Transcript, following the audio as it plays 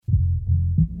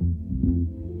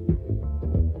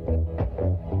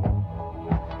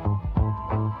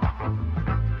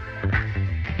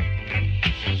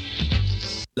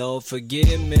Lord,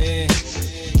 forgive me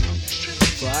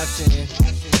for I sin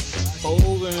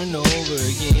over and over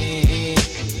again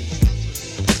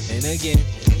and again.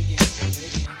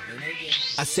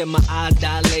 I said my eyes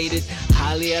dilated,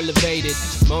 highly elevated,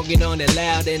 smoking on it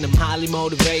loud, and I'm highly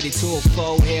motivated to a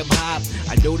full hip hop.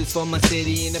 I do this for my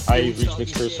city and the Hi, you've reached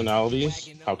Mixed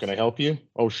Personalities. How can I help you?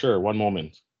 Oh, sure. One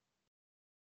moment.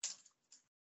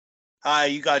 Hi,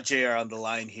 you got JR on the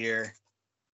line here.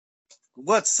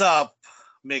 What's up,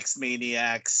 Mixed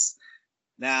Maniacs?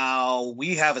 Now,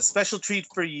 we have a special treat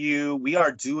for you. We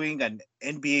are doing an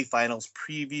NBA Finals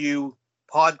preview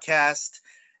podcast,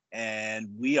 and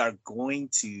we are going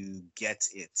to get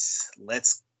it.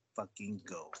 Let's fucking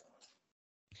go.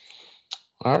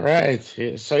 All right.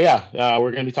 So,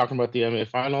 we're going to be talking about the NBA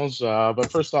Finals.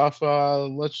 But first off,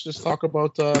 let's just talk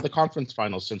about the conference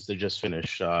finals since they just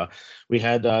finished. We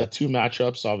had two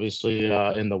matchups. Obviously,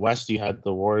 in the West, you had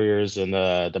the Warriors and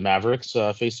the Mavericks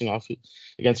facing off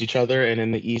against each other. And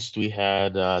in the East, we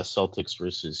had Celtics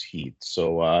versus Heat.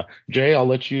 So, Jay, I'll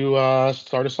let you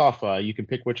start us off. You can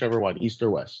pick whichever one, East or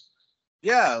West.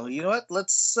 Yeah, you know what?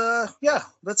 Let's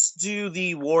do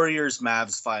the Warriors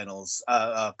Mavs finals,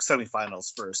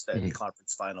 semifinals first, and the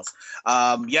conference finals.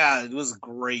 It was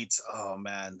great. Oh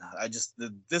man,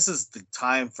 this is the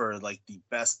time for like the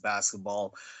best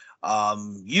basketball.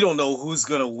 You don't know who's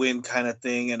gonna win, kind of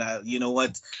thing. And you know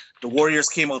what? The Warriors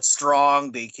came out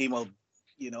strong. They came out,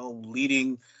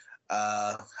 leading.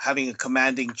 Having a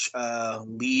commanding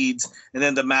lead, and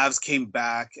then the Mavs came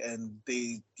back and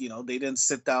they didn't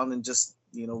sit down and just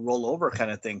roll over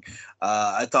kind of thing.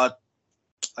 I thought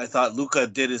Luka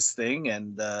did his thing,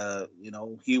 and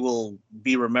he will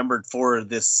be remembered for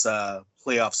this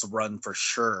playoffs run for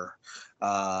sure.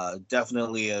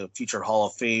 Definitely a future Hall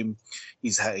of Fame.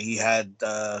 He had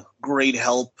great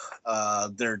help.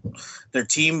 Their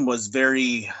team was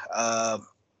very.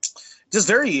 Just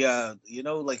very,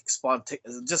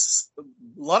 just a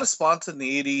lot of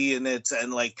spontaneity in it.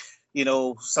 And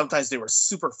sometimes they were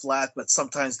super flat, but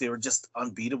sometimes they were just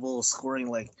unbeatable, scoring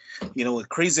a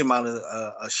crazy amount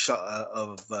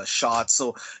of shots.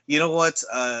 So, you know what?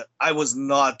 I was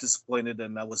not disappointed,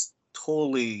 and I was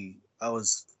thoroughly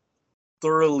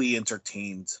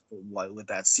entertained with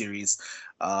that series.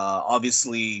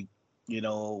 Obviously,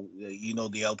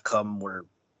 the outcome where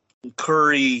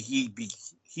Curry,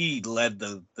 he led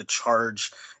the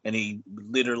charge, and he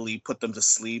literally put them to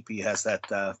sleep. He has that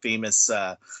famous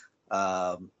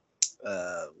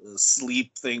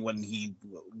sleep thing when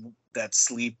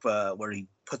where he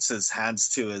puts his hands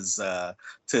to the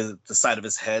side of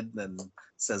his head and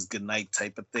says goodnight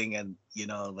type of thing. And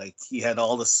he had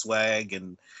all the swag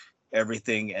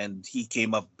everything, and he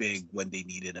came up big when they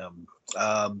needed him.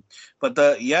 But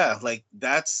the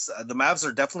Mavs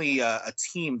are definitely a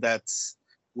team that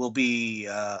will be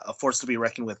a force to be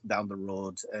reckoned with down the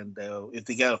road. And if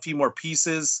they get a few more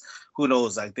pieces, who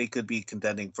knows? They could be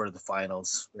contending for the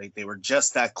finals. Right? They were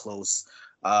just that close.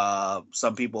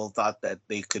 Some people thought that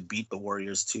they could beat the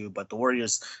Warriors too, but the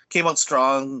Warriors came out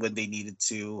strong when they needed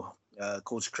to.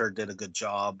 Coach Kerr did a good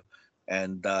job.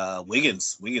 And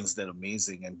Wiggins did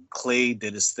amazing, and Clay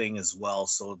did his thing as well.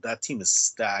 So that team is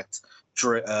stacked.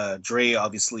 Dre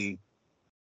obviously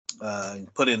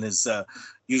put in his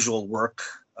usual work,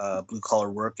 blue collar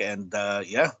work, and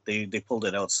they pulled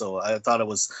it out. So I thought it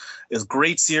was a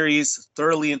great series,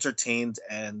 thoroughly entertained,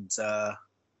 and I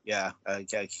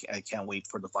can't wait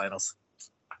for the finals.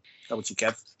 How about you,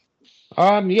 Kev?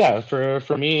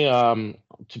 For me,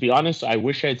 to be honest, I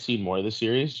wish I'd seen more of the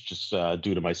series just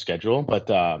due to my schedule. But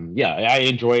I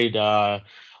enjoyed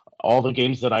all the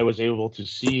games that I was able to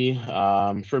see.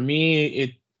 For me,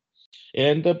 it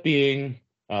ended up being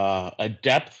a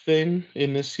depth thing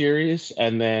in this series,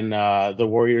 and then the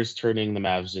Warriors turning the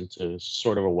Mavs into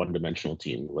sort of a one-dimensional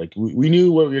team. Like we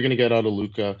knew what we were going to get out of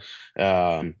Luka.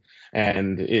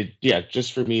 And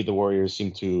just for me, the Warriors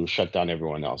seemed to shut down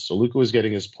everyone else. So Luka was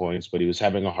getting his points, but he was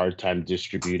having a hard time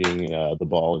distributing the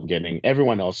ball and getting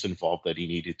everyone else involved that he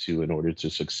needed to in order to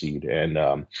succeed.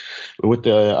 And with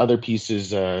the other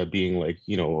pieces being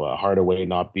Hardaway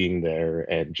not being there,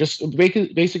 and just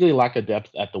basically lack of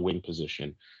depth at the wing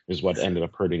position is what ended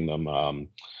up hurting them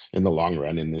in the long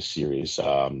run in this series.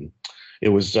 It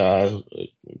was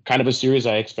kind of a series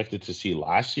I expected to see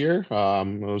last year. I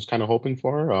was kind of hoping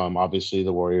for. Obviously,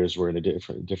 the Warriors were in a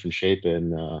different shape,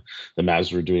 and the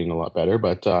Mavs were doing a lot better.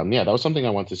 But that was something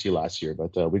I wanted to see last year.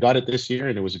 But we got it this year,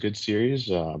 and it was a good series.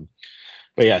 But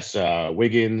yes,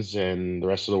 Wiggins and the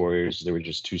rest of the Warriors, they were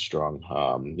just too strong.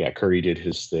 Curry did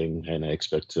his thing, and I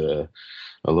expect a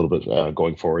little bit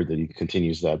going forward that he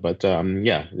continues that. But it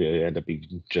ended up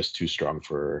being just too strong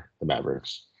for the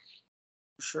Mavericks.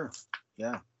 Sure.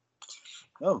 Yeah.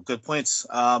 Oh, good points.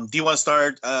 Do you want to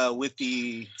start with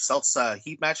the Celtics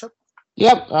Heat matchup?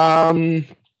 Yep.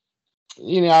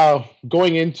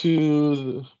 Going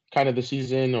into kind of the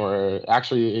season, or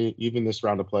actually even this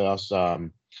round of playoffs,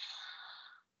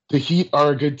 the Heat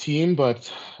are a good team,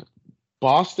 but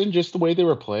Boston, just the way they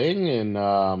were playing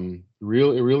and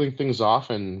reeling things off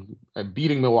and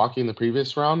beating Milwaukee in the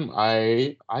previous round,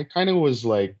 I kind of was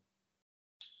like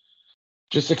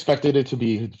just expected it to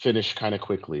be finished kind of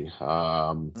quickly.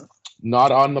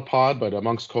 Not on the pod, but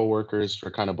amongst coworkers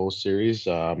for kind of both series.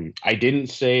 I didn't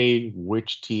say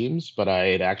which teams, but I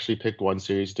had actually picked one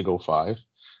series to go five.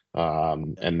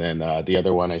 And then the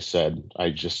other one I said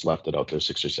I just left it out there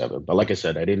 6 or 7. But like I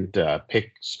said, I didn't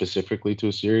pick specifically to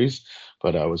a series,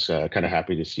 but I was kind of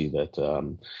happy to see that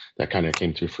that kind of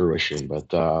came to fruition.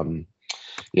 But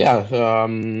yeah,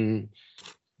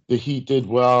 the Heat did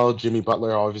well. Jimmy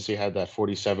Butler obviously had that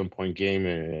 47-point game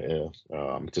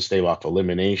to stave off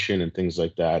elimination and things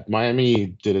like that. Miami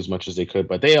did as much as they could,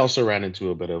 but they also ran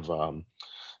into a bit of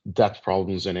depth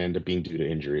problems and ended up being due to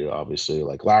injury, obviously.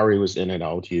 Like Lowry was in and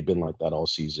out. He had been like that all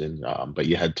season. But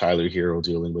you had Tyler Hero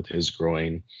dealing with his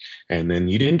groin. And then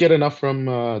you didn't get enough from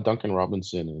Duncan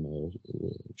Robinson and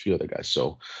a few other guys.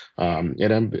 So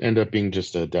it ended up being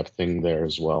just a depth thing there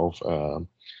as well.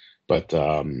 But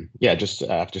yeah, just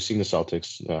after seeing the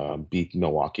Celtics beat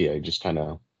Milwaukee, I just kind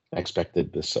of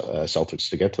expected the Celtics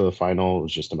to get to the final. It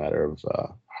was just a matter of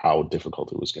how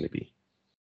difficult it was going to be.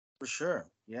 For sure.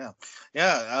 Yeah.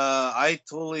 Yeah. I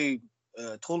totally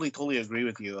agree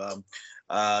with you.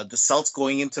 The Celtics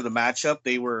going into the matchup,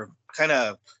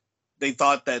 they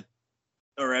thought that,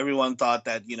 or everyone thought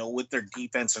that, with their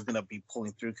defense are going to be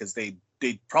pulling through because they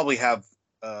probably have,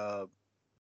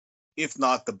 if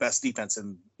not the best defense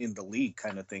in the league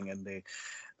kind of thing. And they,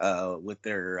 with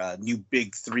their new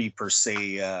big three per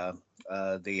se,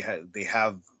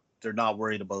 they're not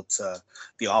worried about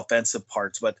the offensive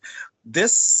parts. But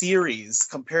this series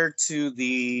compared to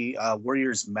the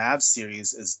Warriors Mavs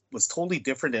series was totally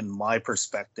different in my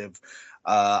perspective.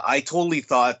 I totally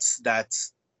thought that,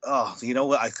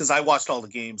 because I watched all the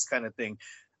games kind of thing,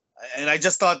 and I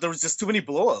just thought there was just too many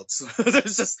blowouts.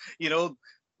 There's just,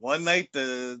 one night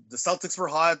the Celtics were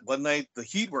hot, one night the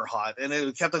Heat were hot, and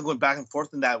it kept on going back and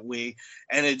forth in that way,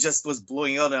 and it just was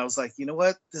blowing out. And I was like, you know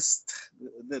what,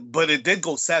 but it did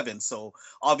go 7, so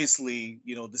obviously,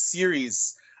 the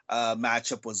series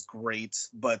matchup was great,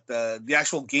 but the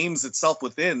actual games itself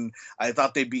within, I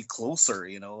thought they'd be closer,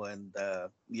 and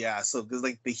yeah, so because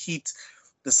like the Heat,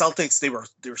 the Celtics, they were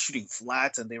shooting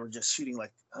flat, and they were just shooting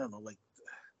like, I don't know, like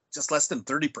just less than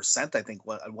 30%, I think,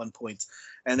 at one point.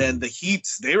 And then the Heat,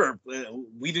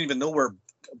 we didn't even know where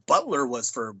Butler was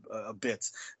for a bit.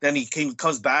 Then he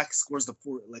comes back, scores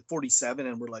 47,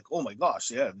 and we're like, oh my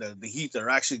gosh, yeah, the Heat are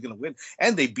actually going to win,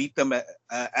 and they beat them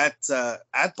at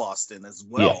Boston as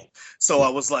well. Yeah. So I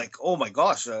was like, oh my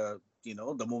gosh, the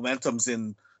momentum's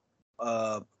in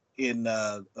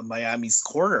Miami's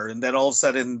corner, and then all of a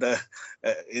sudden,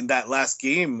 in that last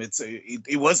game,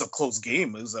 it was a close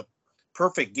game. It was a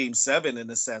perfect game 7 in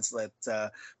the sense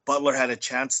that Butler had a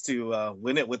chance to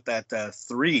win it with that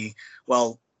 3.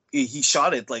 Well, he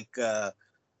shot it like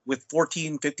with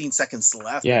 15 seconds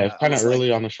left. Yeah, it's kind of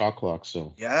early on the shot clock.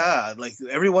 So yeah, like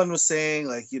everyone was saying,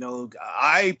 like,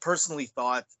 I personally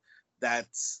thought that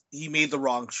he made the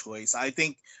wrong choice. I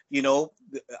think, he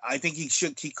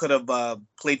could have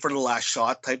played for the last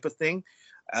shot type of thing,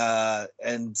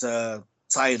 and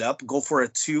tie it up, go for a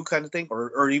 2 kind of thing,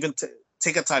 or even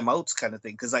take a timeout kind of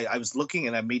thing, because I was looking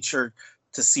and I made sure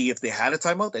to see if they had a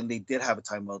timeout, and they did have a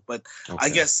timeout. But okay. I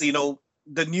guess,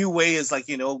 the new way is like,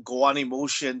 go on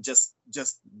emotion, just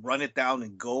run it down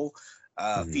and go,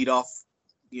 feed off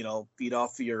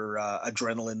your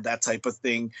adrenaline, that type of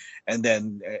thing.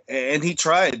 And he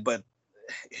tried, but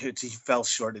he fell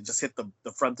short. It just hit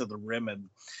the front of the rim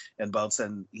and bounced,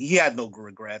 and he had no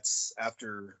regrets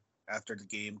after the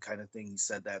game kind of thing. He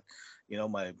said that,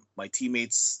 my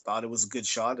teammates thought it was a good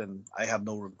shot, and I have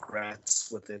no regrets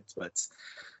with it. But,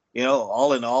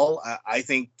 all in all, I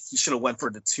think he should have went for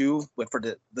the 2, went for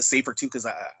the safer 2, because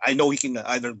I know he can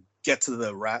either get to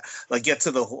the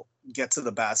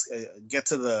basket, get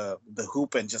to the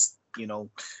hoop, and just,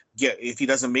 if he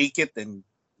doesn't make it, then,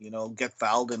 get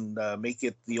fouled and make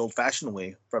it the old fashioned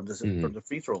way from the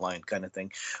free throw line kind of thing.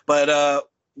 But,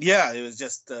 yeah, it was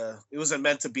just it wasn't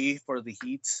meant to be for the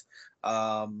Heat.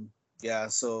 Yeah,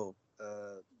 so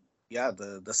the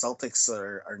Celtics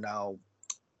are now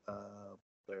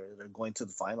they're going to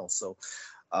the finals. So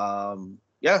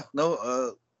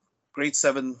great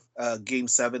 7, game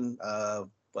 7.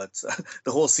 But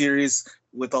the whole series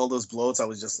with all those blowouts, I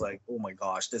was just like, oh my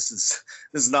gosh, this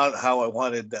is not how I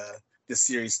wanted this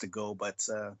series to go. But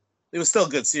it was still a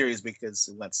good series because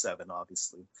it went 7,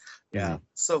 obviously. Yeah. Mhm.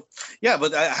 So yeah,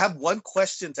 but I have one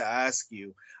question to ask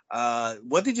you.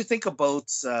 What did you think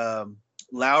about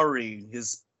Lowry?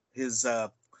 His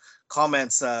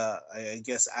comments, I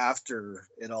guess, after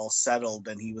it all settled,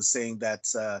 and he was saying that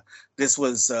this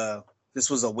was this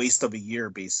was a waste of a year,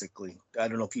 basically. I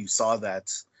don't know if you saw that.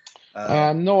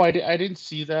 No, I didn't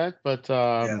see that, but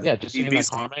Yeah, yeah, just he seeing that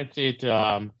basically comment,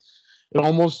 it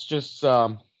almost just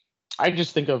I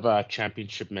just think of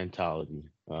championship mentality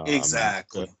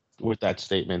exactly. with that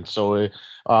statement. So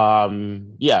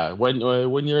yeah,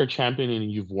 when you're a champion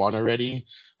and you've won already,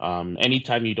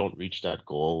 anytime you don't reach that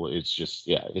goal, it's just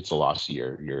yeah, it's a loss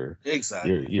year.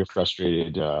 Exactly. You're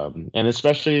frustrated, and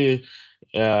especially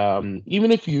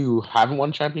even if you haven't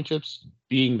won championships,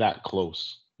 being that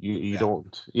close. You Yeah.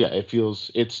 don't, yeah, it feels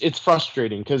it's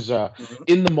frustrating because Mhm.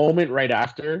 in the moment right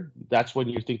after, that's when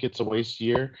you think it's a waste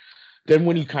year. Then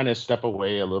when Yeah. you kind of step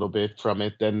away a little bit from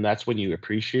it, then that's when you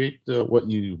appreciate what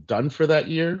you've done for that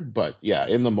year. But yeah,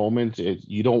 in the moment,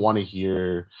 you don't want to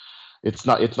hear it's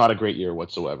not a great year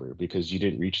whatsoever because you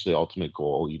didn't reach the ultimate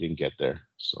goal, you didn't get there.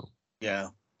 So Yeah.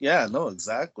 Yeah. No,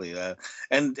 exactly.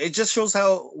 And it just shows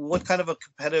how what kind of a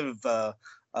competitive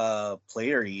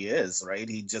player he is, right?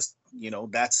 He just,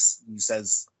 that's he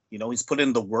says, he's put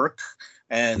in the work,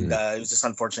 and mhm, it was just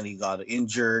unfortunate he got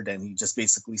injured, and he just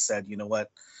basically said,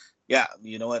 yeah,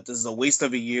 this is a waste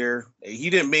of a year. He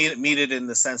didn't meet it in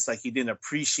the sense like he didn't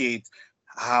appreciate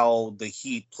how the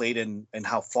Heat played and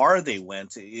how far they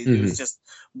went. It was mhm, just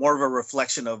more of a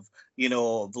reflection of,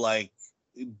 of like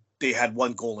they had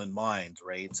one goal in mind,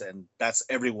 right? And that's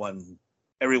everyone.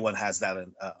 Everyone has that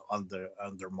on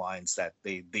their minds that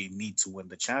they need to win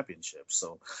the championship.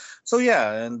 So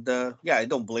yeah, and yeah, I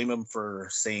don't blame him for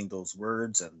saying those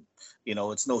words, and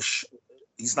it's no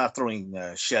he's not throwing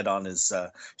shade on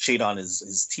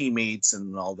his teammates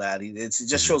and all that. It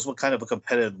just mhm. shows what kind of a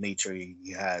competitive nature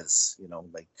he has.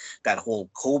 Like that whole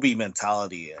Kobe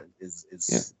mentality is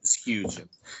Yeah. is huge. And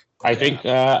I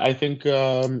yeah, think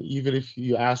even if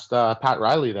you asked Pat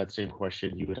Riley that same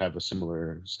question, he would have a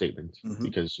similar statement hmm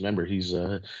because remember he's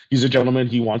a gentleman.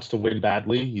 He wants to win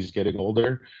badly. He's getting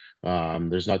older.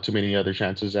 There's not too many other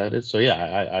chances at it. So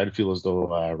yeah, I'd feel as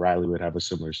though Riley would have a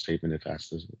similar statement if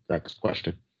asked that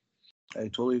question. I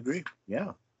totally agree.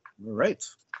 Yeah, you're right.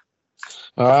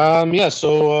 Yeah.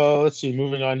 So let's see.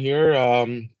 Moving on here.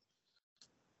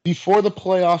 Before the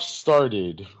playoffs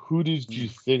started, who did you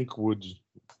think would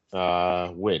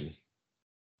win?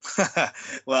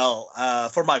 Well,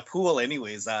 for my pool,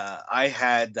 anyways, I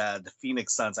had the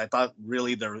Phoenix Suns. I thought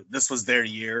really this was their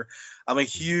year. I'm a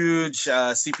huge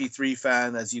CP3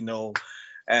 fan, as you know,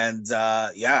 and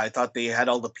yeah, I thought they had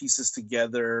all the pieces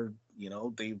together.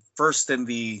 They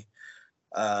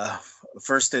uh,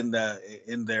 first in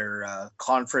their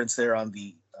conference there on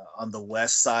the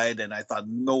west side, and I thought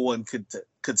no one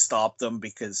could stop them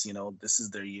because this is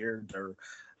their year.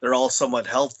 They're all somewhat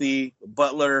healthy.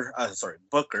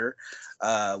 Booker,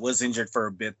 was injured for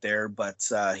a bit there, but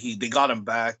they got him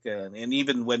back, and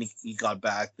even when he got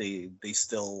back, they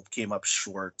still came up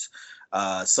short.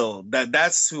 So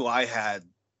that's who I had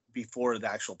before the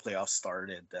actual playoffs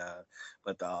started.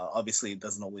 But obviously, it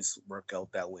doesn't always work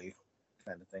out that way,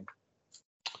 kind of thing.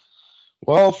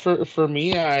 Well, for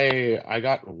me, I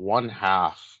got one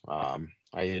half.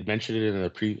 I had mentioned it in the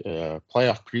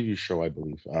playoff preview show, I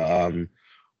believe.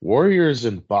 Warriors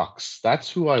and Bucks. That's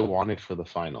who I wanted for the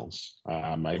finals.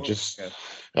 I Oh, just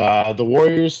okay. the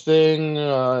Warriors thing.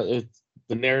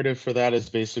 The narrative for that is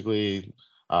basically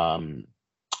um,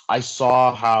 I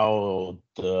saw how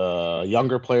the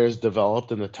younger players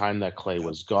developed in the time that Clay Yep.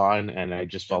 was gone, and I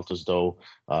just Yep. felt as though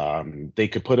they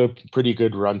could put a pretty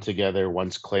good run together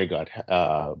once Clay got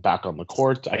back on the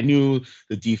court. I knew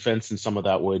the defense and some of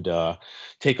that would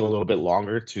take a little bit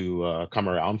longer to come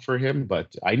around for him,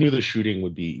 but I knew the shooting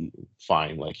would be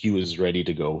fine. Like he was ready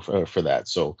to go for that.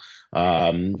 So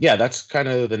yeah, that's kind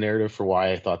of the narrative for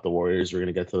why I thought the Warriors were going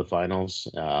to get to the finals.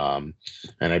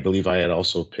 And I believe I had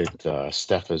also picked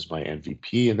Steph as my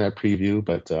MVP in that preview.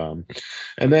 But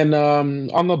and then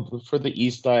on the for the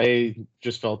East, I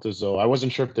just felt as though I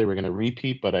wasn't sure if they were going to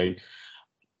repeat, but I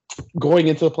going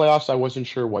into the playoffs, I wasn't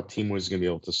sure what team was going to be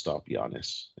able to stop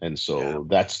Giannis, and Yeah. so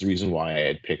that's the reason why I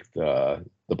had picked the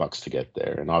Bucks to get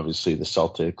there. And obviously, the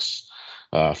Celtics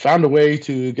found a way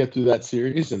to get through that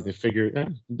series, and they figured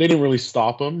they didn't really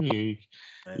stop them.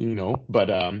 Right. But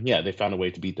yeah, they found a way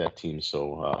to beat that team.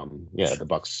 So yeah, the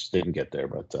Bucks didn't get there,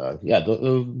 but yeah,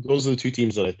 those are the two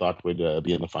teams that I thought would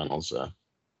be in the finals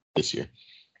this year.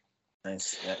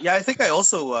 Nice. Yeah. I think I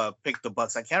also picked the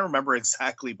Bucks. I can't remember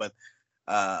exactly, but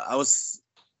I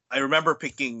remember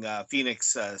picking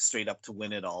Phoenix straight up to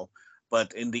win it all.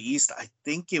 But in the East, I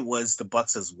think it was the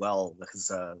Bucks as well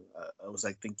because I was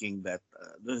like thinking that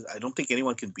I don't think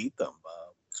anyone can beat them.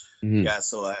 Mhm. Yeah,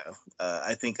 so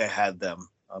I think I had them.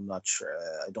 I'm not sure.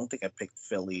 I don't think I picked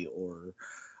Philly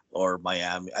or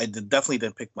Miami. Definitely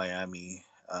didn't pick Miami.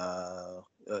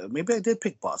 Maybe I did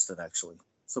pick Boston actually.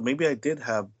 So maybe I did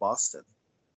have Boston.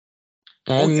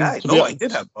 Oh yeah, And to be no, I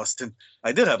did honest, have Boston.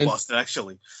 I did have and Boston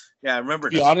actually. Yeah, I to remember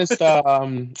be now. honest,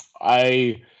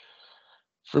 I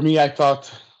for me, I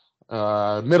thought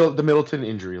the Middleton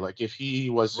injury. Like if he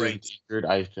wasn't Right. injured,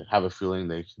 have a feeling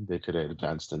they could have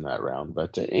advanced in that round.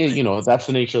 But I you think know that's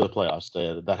the nature of the playoffs.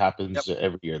 That yep. happens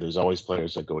every year. There's always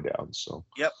players that go down. So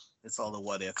Yep. It's all the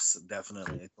what ifs.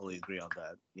 Definitely. I totally agree on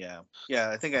that. Yeah.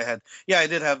 Yeah, I think I had I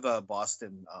did have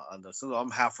Boston on the so I'm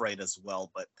half right as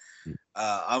well, but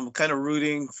I'm kind of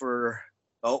rooting for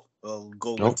we'll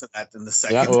go no, into that in the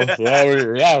yeah, second.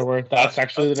 well, we're that's I'll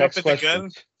actually the jump next at the question.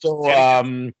 gun. So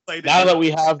Getting excited now here. that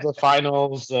we have the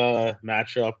finals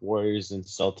matchup, Warriors and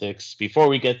Celtics, before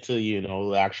we get to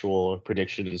the actual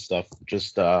prediction and stuff,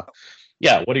 just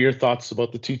yeah, what are your thoughts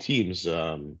about the two teams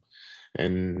and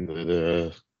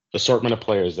the assortment of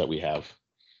players that we have?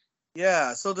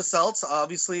 Yeah, so the Celts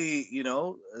obviously,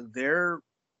 they're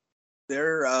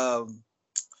their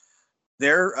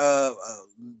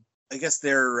I guess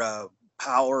their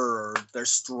power or their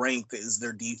strength is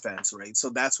their defense, right? So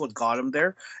that's what got them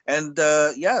there. And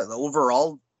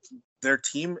overall their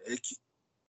team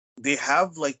they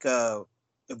have like a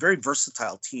very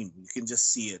versatile team. You can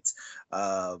just see it.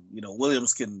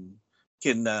 Williams can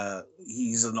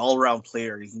he's an all around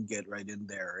player. He can get right in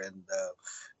there, and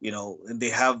and they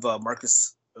have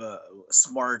Marcus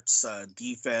Smart's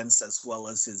defense as well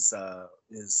as his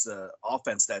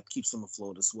offense that keeps them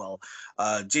afloat as well.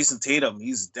 Jason Tatum,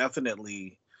 he's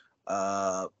definitely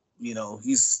uh,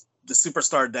 he's the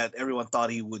superstar that everyone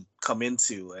thought he would come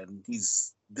into, and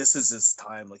this is his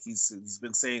time. Like he's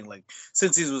been saying like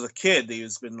since he was a kid,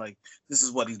 he's been like this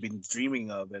is what he's been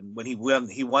dreaming of. And when he won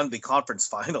the conference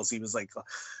finals, he was like,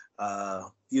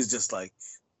 he was just like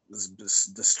was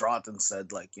distraught and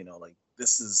said like like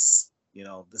this is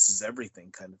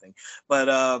everything kind of thing. But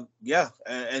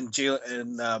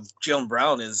Jalen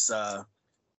Brown is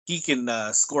he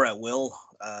can score at will,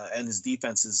 and his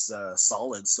defense is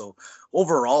solid. So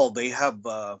overall, they have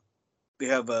a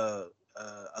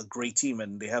great team,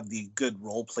 and they have the good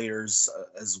role players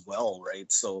as well,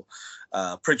 right? So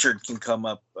Pritchard can come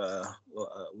up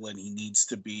when he needs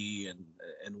to be,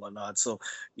 and whatnot. So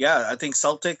yeah, I think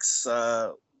Celtics,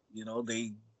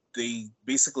 they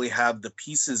basically have the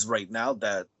pieces right now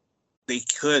that they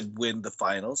could win the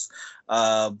finals,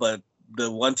 but the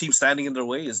one team standing in their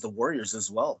way is the Warriors as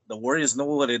well. The Warriors know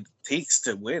what it takes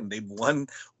to win. They've won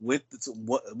with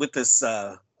this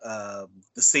the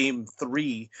same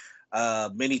three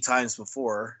many times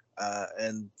before,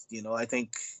 and I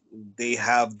think they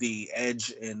have the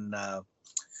edge in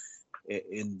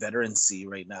veterancy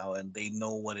right now, and they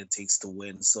know what it takes to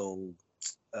win. So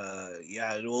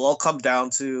it will all come down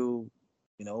to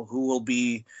who will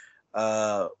be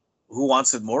who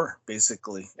wants it more,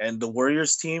 basically. And the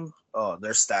Warriors team, oh,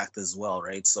 they're stacked as well,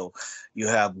 right? So you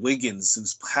have Wiggins,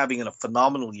 who's having a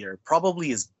phenomenal year, probably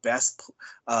his best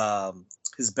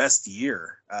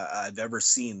year I've ever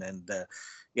seen. And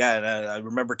and I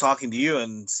remember talking to you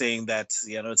and saying that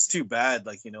it's too bad,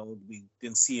 like we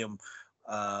didn't see him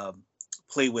uh,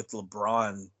 play with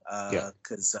LeBron Yeah.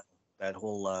 because that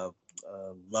whole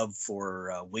love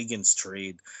for Wiggins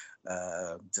trade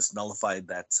just nullified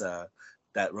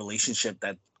that relationship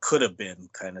that could have been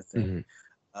kind of thing.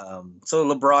 Hmm. So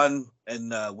LeBron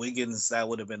and Wiggins, that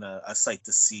would have been a sight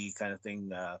to see kind of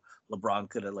thing. LeBron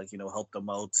could have helped them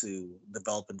out to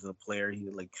develop into the player. He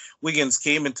like Wiggins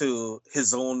came into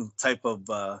his own type of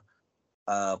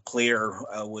player,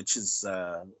 which is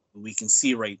we can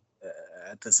see right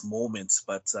at this moment.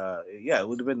 But it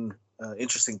would have been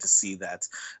interesting to see that.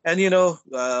 And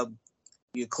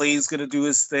Clay's gonna do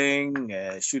his thing,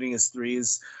 shooting his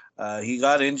threes. He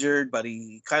got injured, but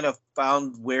he kind of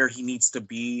found where he needs to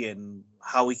be and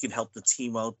how he can help the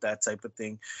team out, that type of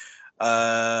thing.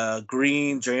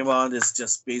 Draymond is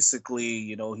just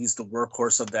basically, he's the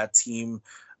workhorse of that team,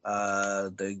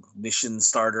 the mission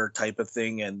starter type of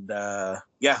thing. And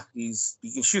he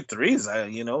can shoot threes.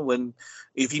 When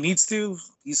if he needs to,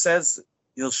 he says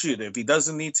he'll shoot. If he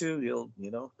doesn't need to, he'll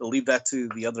leave that to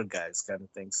the other guys, kind of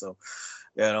thing. So,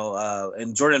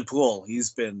 and Jordan Poole, he's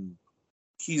been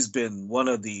one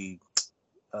of the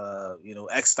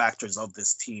X factors of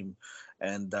this team,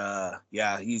 And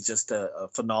yeah, he's just a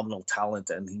phenomenal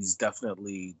talent, and he's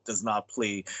definitely does not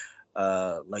play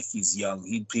like he's young.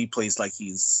 He plays like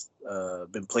he's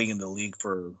been playing in the league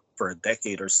for a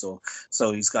decade or so.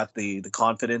 So he's got the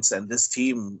confidence, and this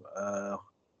team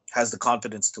has the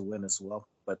confidence to win as well.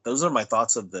 But those are my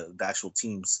thoughts of the actual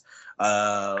teams.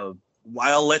 I'll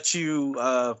let you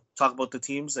talk about the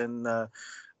teams and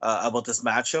about this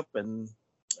matchup, and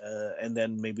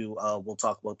then maybe we'll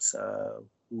talk about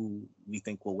who we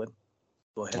think will win.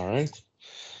 Go ahead. All right.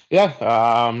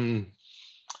 Yeah.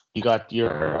 You got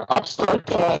your upstart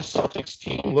Celtics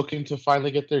team looking to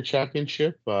finally get their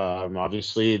championship.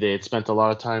 Obviously, they had spent a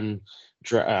lot of time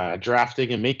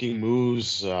drafting and making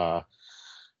moves.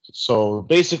 So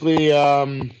basically, all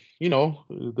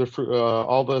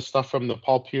the stuff from the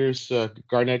Paul Pierce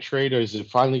Garnett trade, is it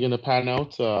finally going to pan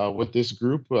out with this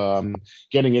group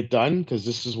getting it done? Because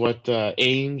this is what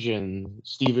Ainge and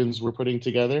Stevens were putting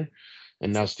together.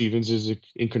 And now Stevens is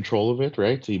in control of it,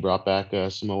 right? He brought back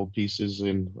some old pieces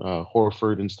in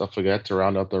Horford and stuff like that to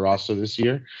round out the roster this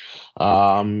year.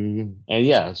 And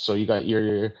yeah, so you got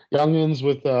your youngins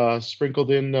with sprinkled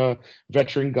in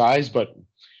veteran guys, but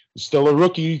still a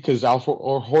rookie because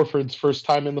Horford's first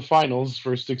time in the finals,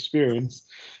 first experience.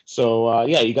 So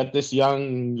yeah, you got this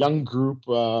young group,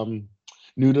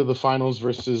 new to the finals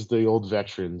versus the old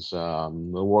veterans, the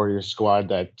Warrior squad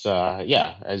that,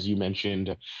 yeah, as you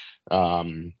mentioned,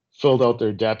 filled out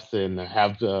their depth and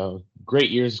have great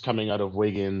years coming out of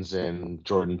Wiggins and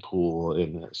Jordan Poole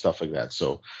and stuff like that.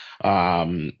 So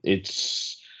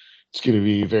it's going to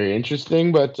be very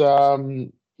interesting. But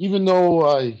even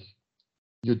though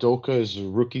Udoka is a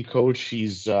rookie coach,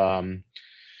 he's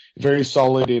very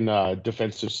solid in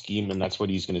defensive scheme, and that's what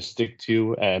he's going to stick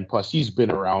to. And plus, he's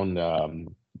been around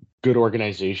good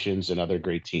organizations and other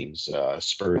great teams,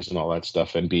 Spurs and all that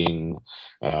stuff, and being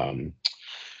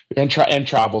and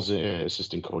travels an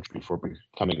assistant coach before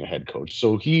becoming a head coach.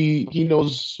 So he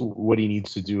knows what he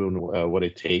needs to do and what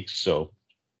it takes. So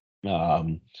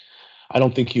I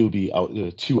don't think he'll be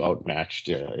too outmatched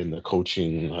in the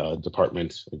coaching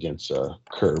department against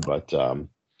Kerr. But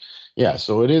yeah,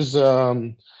 so it is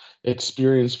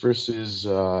experience versus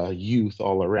youth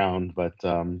all around. But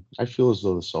I feel as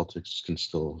though the Celtics can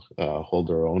still hold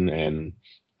their own, and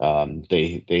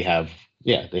they have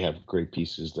great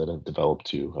pieces that have developed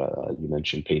too. You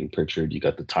mentioned Peyton Pritchard. You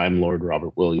got the Time Lord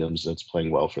Robert Williams that's playing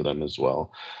well for them as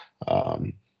well.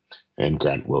 And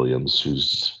Grant Williams,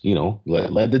 who's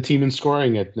led the team in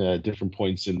scoring at different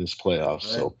points in this playoff. Right.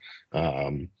 So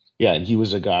yeah, and he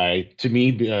was a guy, to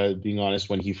me, being honest,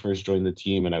 when he first joined the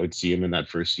team, and I would see him in that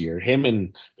first year, him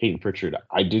and Peyton Pritchard,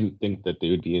 I didn't think that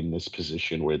they would be in this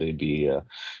position where they'd be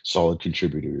solid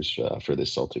contributors for the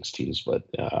Celtics teams. But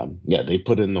yeah, they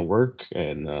put in the work,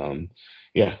 and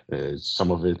yeah, some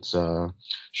of it's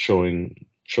showing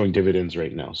dividends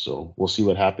right now. So we'll see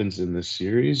what happens in this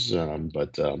series.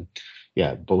 But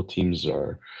yeah, both teams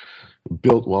are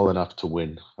built well enough to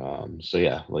win. So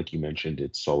yeah, like you mentioned,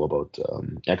 it's all about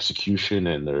execution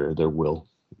and their will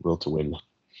to win.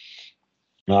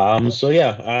 So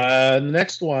yeah, the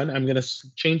next one, I'm gonna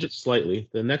change it slightly.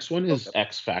 The next one is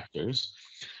X factors,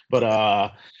 but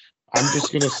I'm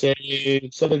just gonna say,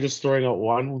 instead of just throwing out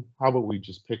one, how about we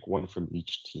just pick one from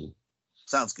each team?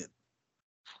 Sounds good.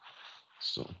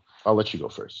 So I'll let you go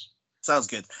first. Sounds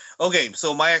good. Okay,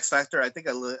 so my X factor, I think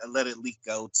I let it leak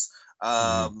out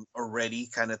already,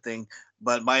 kind of thing.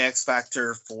 But my X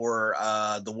factor for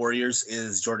the Warriors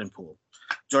is Jordan Poole.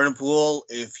 Jordan Poole,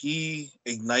 if he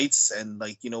ignites, and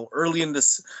early in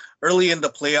the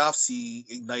playoffs, he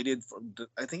ignited.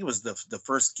 I think it was the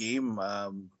first game.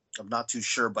 I'm not too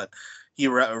sure, but he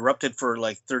erupted for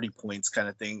 30 points, kind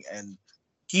of thing. And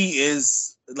he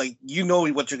is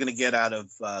what you're gonna get out of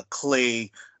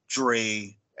Clay,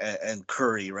 Dre, and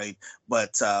Curry, right?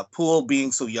 But Poole,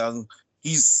 being so young,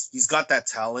 he's got that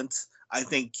talent. I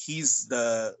think he's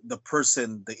the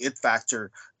person, the it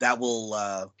factor that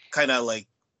will kind of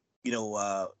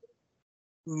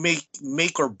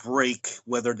make or break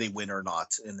whether they win or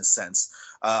not, in a sense.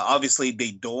 Obviously,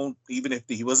 they don't. Even if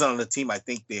he wasn't on the team, I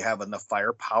think they have enough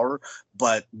firepower.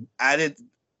 But add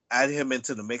him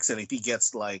into the mix, and if he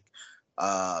gets if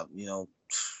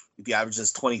he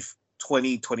averages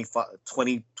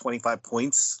 25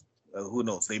 points, who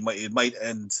knows? It might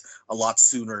end a lot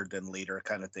sooner than later,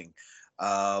 kind of thing.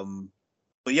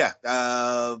 But yeah,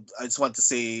 I just want to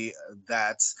say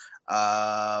that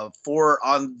for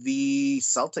on the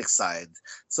Celtics side.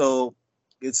 So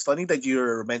it's funny that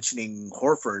you're mentioning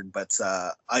Horford, but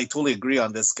I totally agree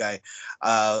on this guy.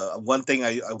 One thing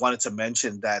I wanted to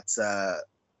mention that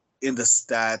in the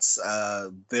stats,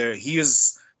 he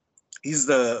is He's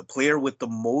the player with the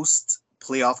most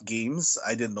playoff games.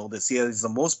 I didn't know this. He has the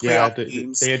most Yeah, playoff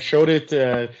games. they had showed it.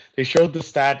 They showed the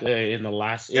stat in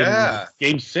Yeah,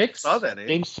 game saw six. that, eh?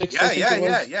 Game six, I Yeah, think yeah, it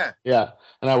yeah, was. yeah, Yeah,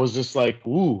 and I was just like,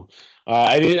 ooh.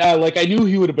 I did like I knew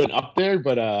he would have been up there,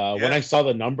 but when yeah. I saw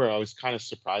the number, I was kind of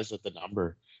surprised at the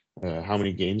number, how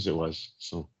many games it was.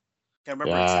 So Can't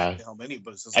remember yeah, exactly how many,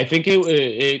 but it's just I like think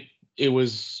it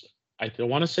was. I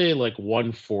want to say like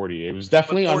 140. It was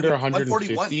definitely under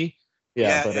 140, 141. 150. Yeah,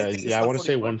 Yeah, but I think it's yeah, I want to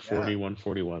say 141. Yeah.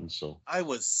 140, 141. So I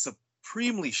was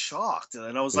supremely shocked,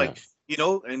 and I was yeah. like,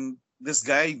 and this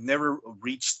guy never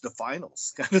reached the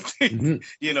finals, kind of thing. hmm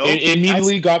You know, It that's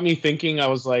immediately got me thinking. I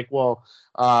was like, well,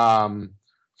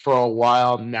 for a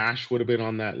while, Nash would have been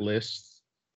on that list,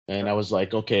 and I was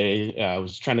like, okay. I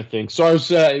was trying to think. So I was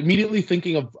immediately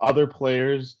thinking of other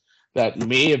players that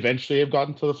may eventually have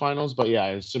gotten to the finals, but yeah,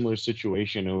 a similar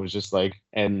situation. It was just like,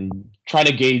 and trying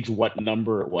to gauge what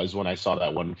number it was when I saw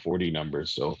that 140 number.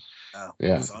 So it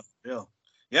yeah. was unreal.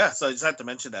 Yeah, so I just had to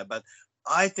mention that, but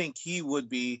I think he would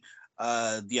be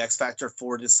the X factor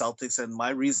for the Celtics, and my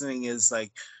reasoning is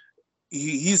like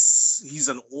he's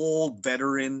an old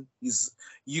veteran. He's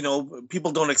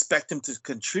people don't expect him to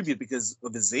contribute because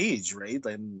of his age, right?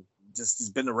 And just he's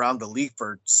been around the league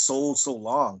for so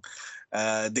long.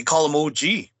 They call him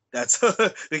OG. That's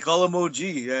they call him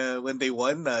OG when they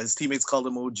won. His teammates called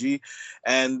him OG,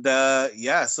 and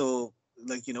yeah, so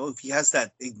like if he has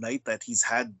that ignite that he's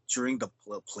had during the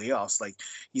playoffs, like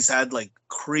he's had like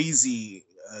crazy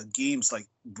games, like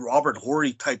Robert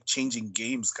Horry type changing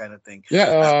games kind of thing.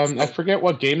 Yeah, I forget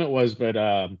what game it was, but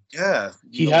Yeah,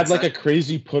 he had like a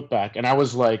crazy putback, and I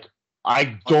was like,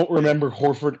 I don't remember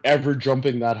Horford ever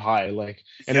jumping that high. Like,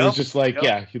 and it was just like,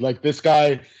 yeah, he like this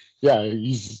guy, yeah,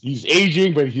 he's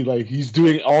aging, but he's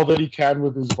doing all that he can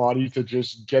with his body to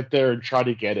just get there and try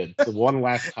to get it the one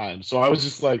last time. So I was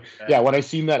just like, yeah, when I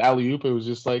seen that alley oop, it was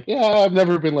just like, yeah, I've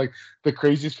never been like the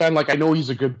craziest fan. Like I know he's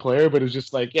a good player, but it was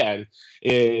just like, yeah,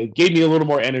 it gave me a little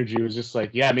more energy. It was just like,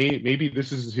 yeah, maybe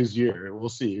this is his year. We'll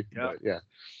see. Yeah. But, yeah.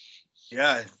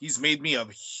 Yeah, he's made me a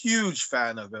huge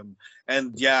fan of him.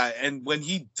 And yeah, and when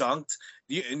he dunked,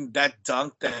 in that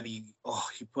dunk that he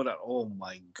put out, oh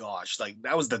my gosh, like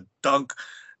that was the dunk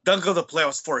of the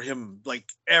playoffs for him, like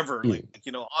ever. Like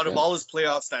out of all his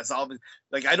playoffs, that's all.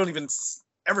 Like I don't even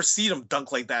ever see him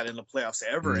dunk like that in the playoffs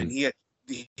ever. And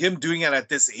him doing it at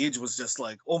this age was just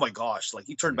like, oh my gosh, like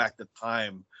he turned back the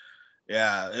time.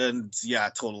 Yeah, and yeah,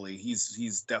 totally.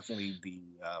 He's definitely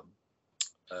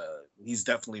he's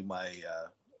definitely my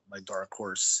dark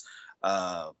horse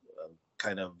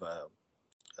kind of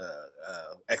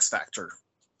X factor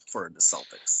for the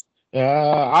Celtics.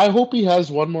 I hope he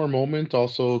has one more moment.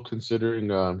 Also,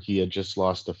 considering he had just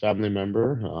lost a family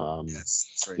member. Yes,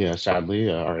 that's right. Yeah, sadly,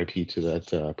 RIP to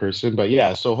that person. But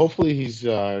yeah, so hopefully he's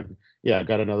got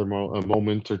another a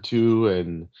moment or two,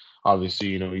 and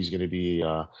obviously he's going to be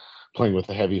playing with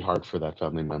a heavy heart for that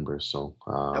family member. So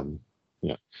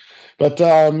yeah. But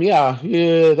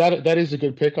that is a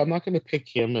good pick. I'm not going to pick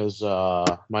him as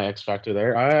my X factor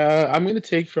there. I'm going to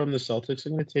take from the Celtics.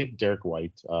 I'm going to take Derek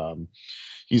White.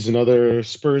 He's another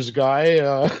Spurs guy.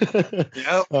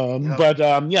 But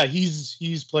yeah,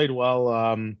 he's played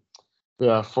well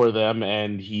for them,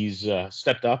 and he's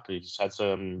stepped up. He's had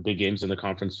some big games in the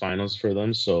conference finals for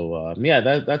them. So yeah,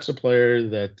 that's a player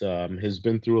that has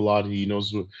been through a lot. He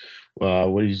knows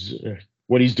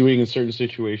what he's doing in certain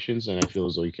situations, and I feel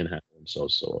as though he can handle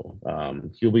himself. So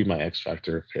he'll be my X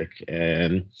factor pick.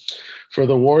 And for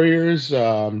the Warriors,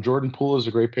 Jordan Poole is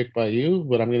a great pick by you,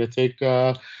 but I'm going to take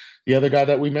the other guy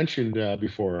that we mentioned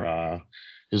before,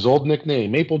 his old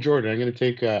nickname, Maple Jordan. I'm going to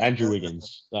take Andrew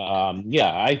Wiggins.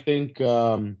 Yeah, I think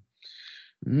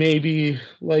maybe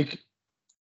like.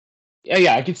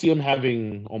 Yeah, I could see him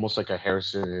having almost like a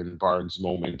Harrison Barnes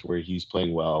moment where he's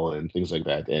playing well and things like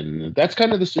that. And that's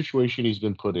kind of the situation he's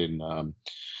been put in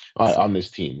on this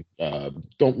team.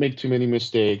 Don't make too many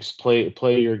mistakes.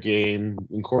 Play your game.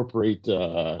 Incorporate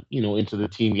into the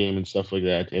team game and stuff like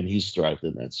that. And he's thrived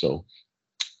in that. So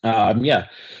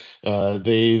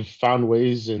they've found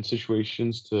ways and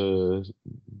situations to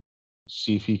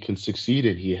see if he can succeed,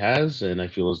 and he has. And I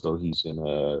feel as though he's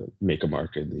gonna make a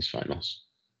mark in these finals.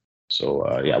 So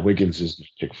Wiggins is my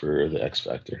pick for the X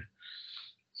Factor.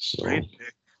 So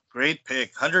Great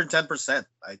pick. 110%.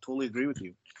 I totally agree with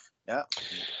you. Yeah.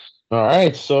 All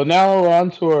right. So now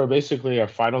on to our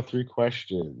final three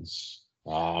questions.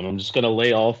 I'm just gonna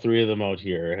lay all three of them out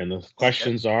here, and the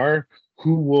questions are: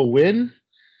 who will win?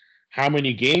 How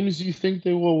many games do you think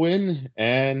they will win?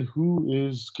 And who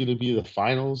is gonna be the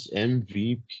finals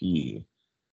MVP?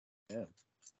 Yeah.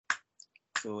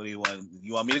 So what do you want?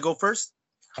 You want me to go first?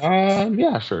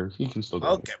 Yeah, sure. You can still go.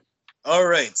 Okay. All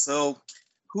right. So,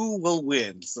 who will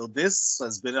win? So, this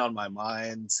has been on my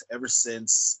mind ever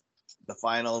since the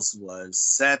finals was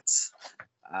set.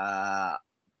 Uh,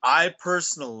 I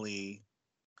personally,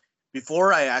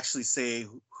 before I actually say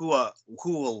who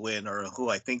will win or who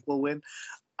I think will win,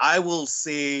 I will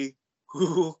say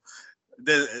who.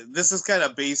 This is kind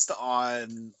of based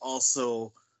on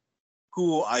also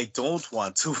who I don't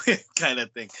want to win, kind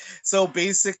of thing. So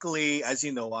basically, as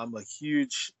you know, I'm a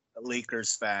huge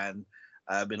Lakers fan.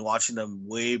 I've been watching them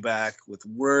way back with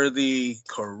Worthy,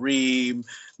 Kareem,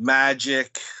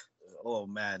 Magic. Oh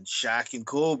man, Shaq and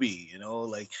Kobe.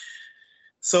 Like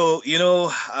so.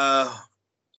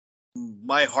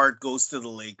 My heart goes to the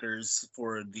Lakers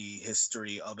for the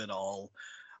history of it all.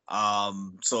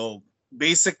 So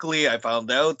basically, I found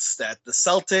out that the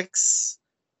Celtics,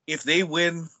 if they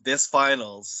win this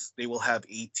finals, they will have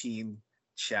 18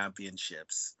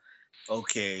 championships.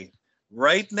 Okay,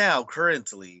 right now,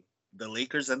 currently, the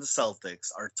Lakers and the Celtics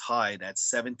are tied at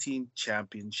 17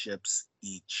 championships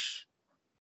each.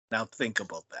 Now think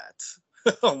about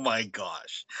that. Oh my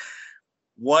gosh.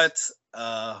 What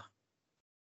uh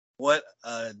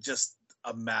just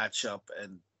a matchup,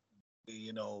 and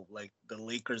like the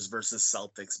Lakers versus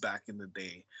Celtics back in the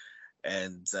day.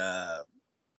 And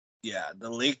yeah, the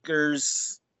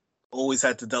Lakers always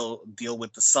had to deal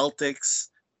with the Celtics.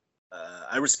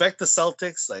 I respect the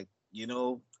Celtics. Like,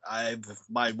 I've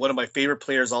my one of my favorite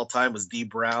players all time was D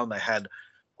Brown. I had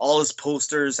all his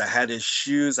posters, I had his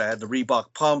shoes, I had the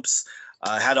Reebok pumps,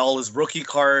 I had all his rookie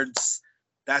cards.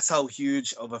 That's how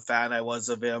huge of a fan I was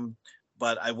of him.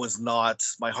 But I was not.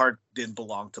 My heart didn't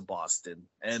belong to Boston,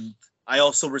 and I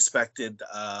also respected.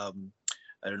 I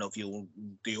don't know if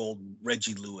the old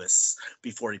Reggie Lewis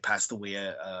before he passed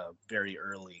away very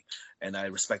early, and I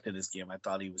respected his game. I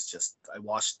thought he was just. I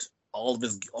watched all of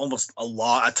his, almost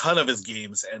a ton of his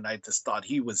games, and I just thought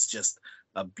he was just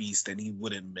a beast, and he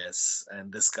wouldn't miss.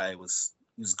 And this guy he was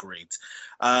great,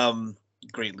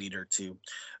 great leader too.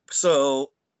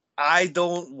 So I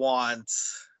don't want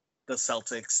the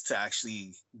Celtics to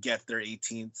actually get their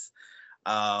 18th.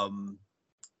 Um,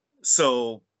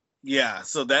 so yeah,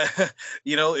 so that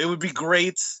it would be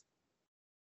great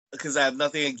because I have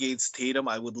nothing against Tatum.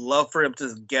 I would love for him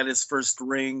to get his first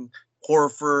ring.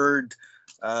 Horford,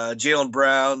 Jalen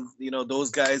Brown,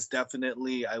 those guys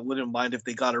definitely. I wouldn't mind if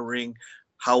they got a ring.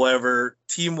 However,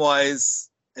 team wise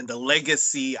and the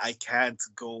legacy, I can't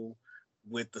go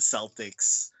with the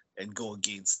Celtics and go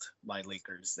against my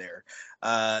Lakers there.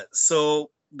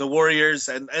 So the Warriors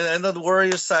and on the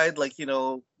Warriors side, like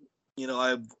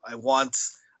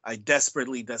I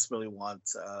desperately want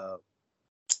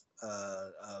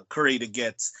Curry to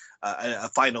get a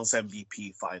Finals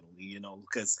MVP finally,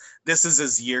 because this is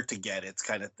his year to get it,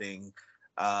 kind of thing.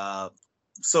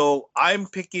 So I'm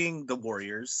picking the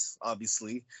Warriors,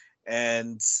 obviously,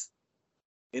 and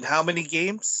in how many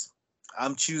games?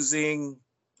 I'm choosing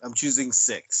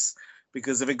 6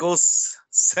 because if it goes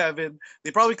 7,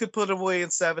 they probably could put them away in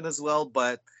 7 as well.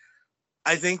 But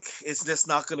I think it's just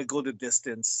not going to go the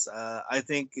distance. I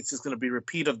think it's just going to be a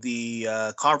repeat of the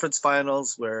conference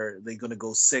finals where they're going to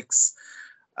go 6.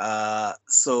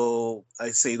 So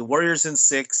I say the Warriors in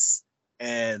 6,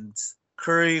 and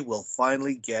Curry will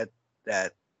finally get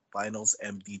that Finals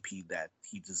MVP that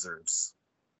he deserves.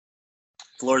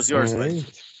 Floor is yours, buddy.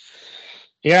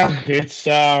 Yeah, it's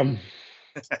yeah,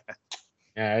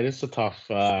 it is a tough.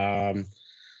 Like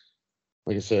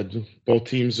I said, both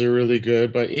teams are really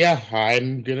good, but yeah,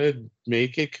 I'm gonna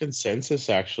make a consensus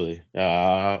actually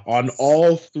on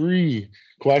all 3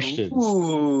 questions.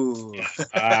 Ooh.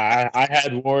 I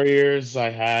had Warriors,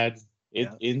 I had it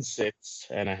Yeah. in 6,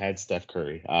 and I had Steph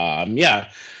Curry.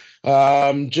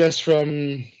 Just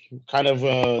from kind of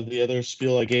the other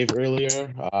spiel I gave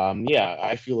earlier, yeah,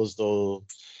 I feel as though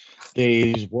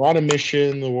they were on a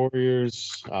mission, the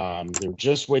Warriors. They're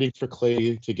just waiting for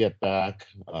Clay to get back.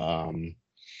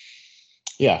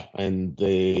 Yeah, and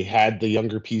they had the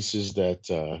younger pieces that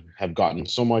have gotten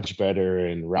so much better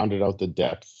and rounded out the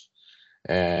depth.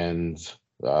 And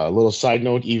a little side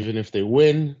note, even if they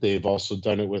win, they've also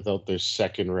done it without their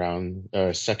second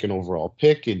overall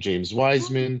pick in James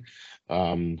Wiseman,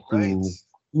 who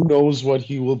knows what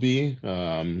he will be.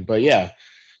 But yeah,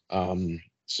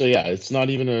 so yeah, it's not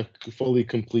even a fully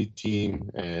complete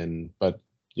team, but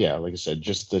yeah, like I said,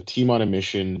 just the team on a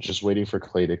mission, just waiting for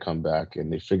Clay to come back,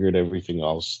 and they figured everything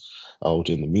else out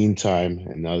in the meantime.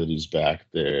 And now that he's back,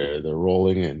 they're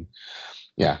rolling, and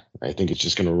yeah, I think it's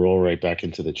just going to roll right back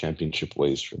into the championship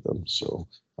ways for them. So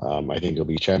I think it'll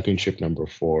be championship number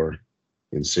 4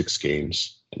 in 6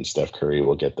 games, and Steph Curry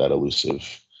will get that elusive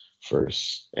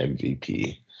first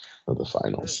MVP. of the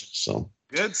finals. So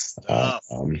good stuff.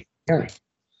 Yeah.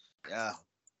 Yeah,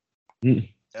 Mm.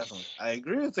 definitely. I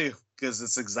agree with you because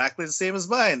it's exactly the same as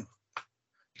mine.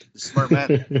 You're a smart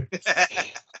man.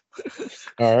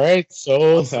 All right.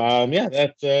 So, Awesome. yeah,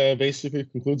 that basically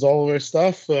concludes all of our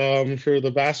stuff for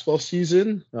the basketball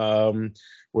season.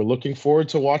 We're looking forward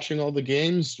to watching all the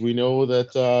games. We know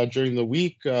that during the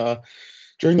week,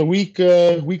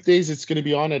 weekdays, it's going to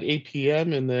be on at 8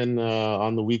 p.m. and then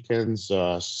on the weekends,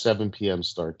 7 p.m.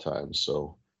 start time.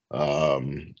 So,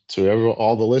 to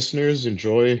all the listeners,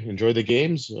 enjoy the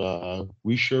games.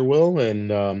 We sure will.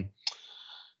 And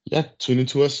yeah, tune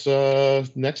into us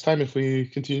next time if we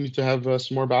continue to have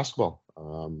some more basketball.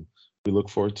 We look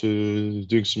forward to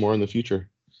doing some more in the future.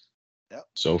 Yep.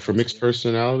 So for Mixed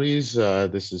Personalities,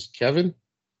 this is Kevin.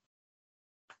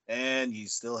 And you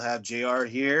still have JR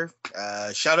here.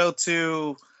 Shout out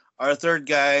to our third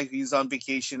guy. He's on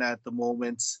vacation at the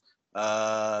moment.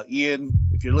 Ian,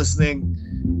 if you're listening,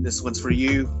 this one's for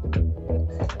you.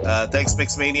 Thanks,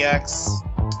 Mix Maniacs.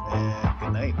 And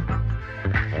good night.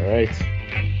 All right.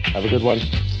 Have a good one.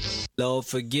 Lord,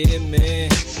 forgive me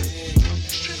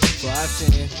for I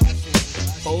sin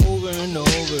over and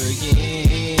over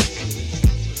again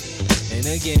and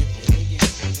again.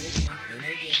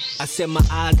 I said my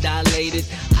eyes dilated,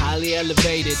 highly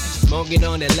elevated, smoking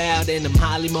on it loud and I'm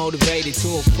highly motivated to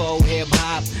a full hip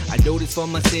hop. I do this for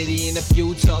my city and if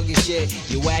you talking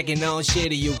shit, you whacking on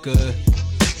shit or you could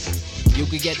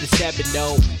get the stepping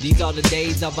though. These are the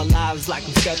days of our lives like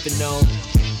I'm stepping on.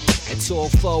 And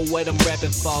 204 what I'm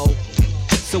repping for.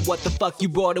 So what the fuck you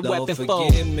brought a weapon for?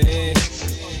 Forgive me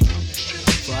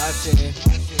for I sin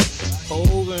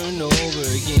over and over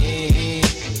again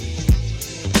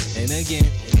and again.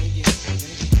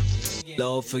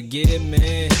 Lord, forgive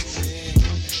me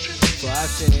for I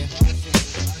sin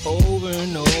over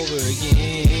and over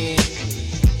again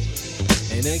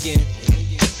and again.